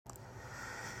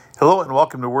Hello and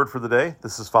welcome to Word for the Day.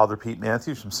 This is Father Pete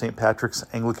Matthews from St. Patrick's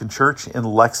Anglican Church in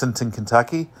Lexington,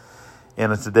 Kentucky.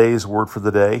 And in today's Word for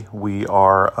the Day, we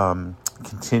are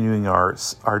continuing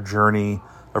our journey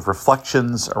of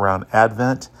reflections around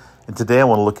Advent. And today I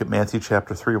want to look at Matthew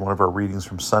chapter 3, one of our readings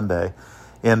from Sunday.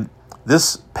 And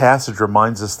this passage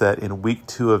reminds us that in week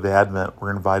 2 of Advent,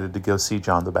 we're invited to go see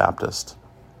John the Baptist.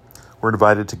 We're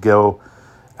invited to go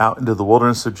out into the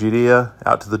wilderness of Judea,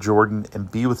 out to the Jordan,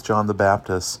 and be with John the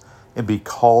Baptist and be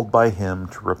called by him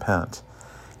to repent.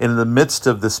 And in the midst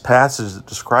of this passage that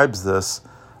describes this,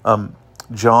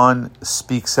 John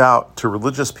speaks out to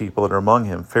religious people that are among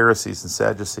him, Pharisees and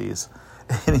Sadducees,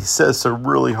 and he says some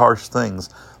really harsh things.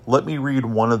 Let me read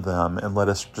one of them and let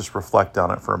us just reflect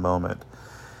on it for a moment.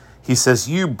 He says,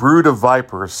 "You brood of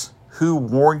vipers, who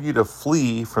warned you to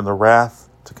flee from the wrath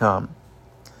to come?"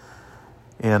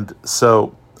 And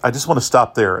so I just want to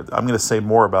stop there. I'm going to say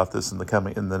more about this in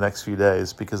the next few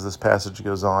days because this passage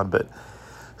goes on. But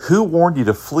who warned you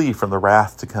to flee from the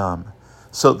wrath to come?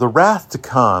 So the wrath to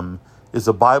come is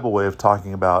a Bible way of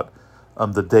talking about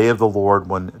the day of the Lord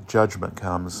when judgment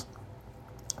comes,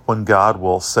 when God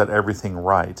will set everything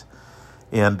right.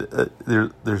 And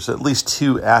there's at least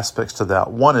two aspects to that.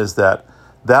 One is that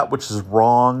which is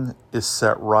wrong is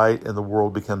set right and the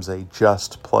world becomes a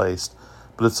just place.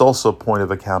 But it's also a point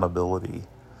of accountability.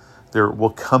 There will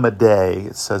come a day,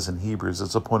 it says in Hebrews,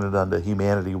 it's appointed unto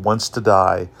humanity once to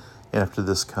die, and after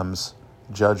this comes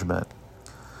judgment.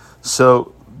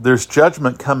 So there's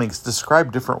judgment coming. It's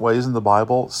described different ways in the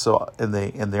Bible, and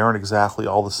they aren't exactly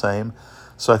all the same.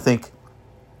 So I think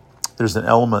there's an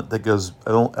element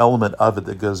of it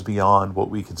that goes beyond what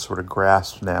we can sort of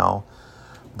grasp now.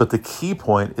 But the key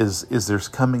point is there's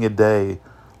coming a day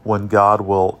when God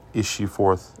will issue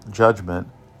forth judgment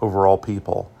over all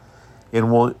people. And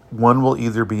one will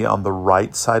either be on the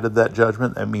right side of that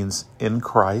judgment, that means in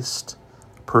Christ,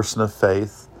 person of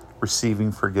faith,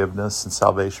 receiving forgiveness and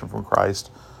salvation from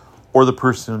Christ, or the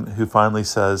person who finally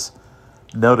says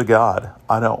no to God.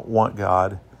 I don't want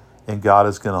God, and God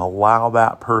is going to allow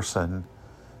that person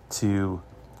to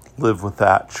live with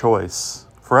that choice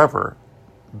forever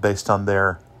based on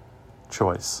their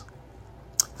choice.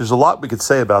 There's a lot we could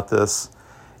say about this,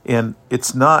 and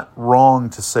it's not wrong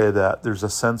to say that there's a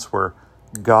sense where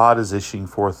God is issuing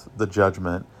forth the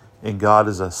judgment and God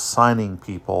is assigning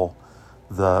people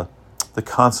the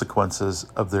consequences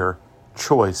of their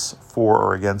choice for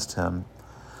or against him.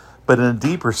 But in a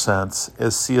deeper sense,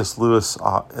 as C.S. Lewis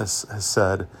has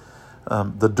said,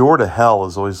 the door to hell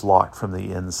is always locked from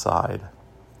the inside.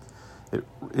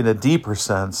 In a deeper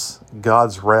sense,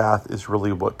 God's wrath is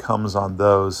really what comes on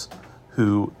those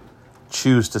who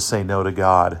choose to say no to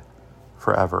God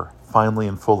forever, finally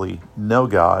and fully. No,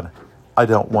 God, I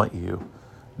don't want you.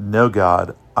 No,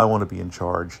 God, I want to be in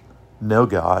charge. No,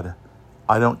 God,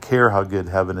 I don't care how good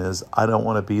heaven is. I don't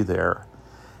want to be there.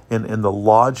 And the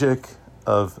logic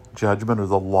of judgment or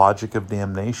the logic of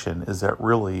damnation is that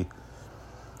really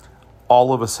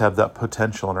all of us have that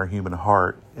potential in our human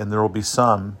heart. And there will be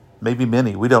some, maybe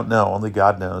many, we don't know, only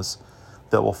God knows,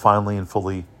 that will finally and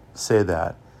fully say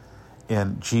that.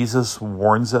 And Jesus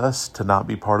warns us to not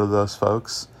be part of those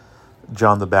folks.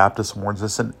 John the Baptist warns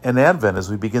us. And Advent, as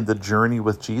we begin the journey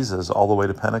with Jesus all the way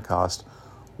to Pentecost,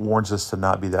 warns us to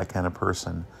not be that kind of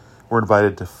person. We're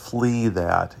invited to flee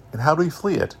that. And how do we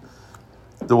flee it?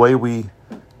 The way we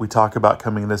talk about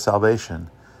coming into salvation.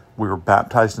 We were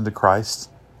baptized into Christ.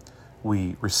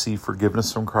 We receive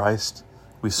forgiveness from Christ.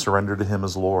 We surrender to him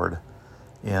as Lord.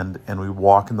 And we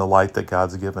walk in the light that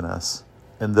God's given us.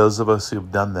 And those of us who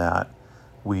have done that,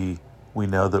 we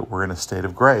know that we're in a state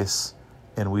of grace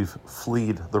and we've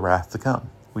fleed the wrath to come.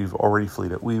 We've already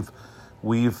fleed it.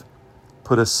 We've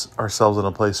put ourselves in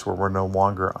a place where we're no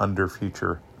longer under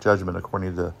future judgment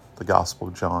according to the Gospel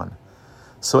of John.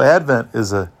 So Advent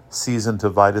is a season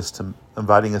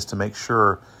inviting us to make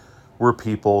sure we're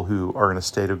people who are in a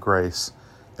state of grace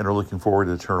and are looking forward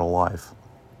to eternal life.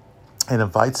 And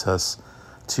invites us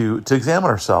to examine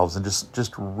ourselves and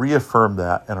just reaffirm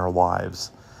that in our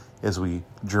lives as we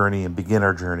journey and begin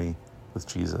our journey with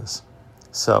Jesus.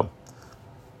 So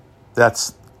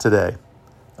that's today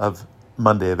of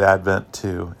Monday of Advent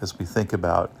 2 as we think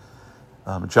about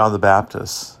John the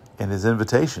Baptist and his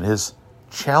invitation, his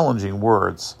challenging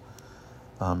words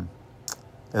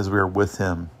as we are with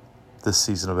him this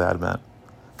season of Advent.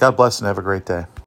 God bless and have a great day.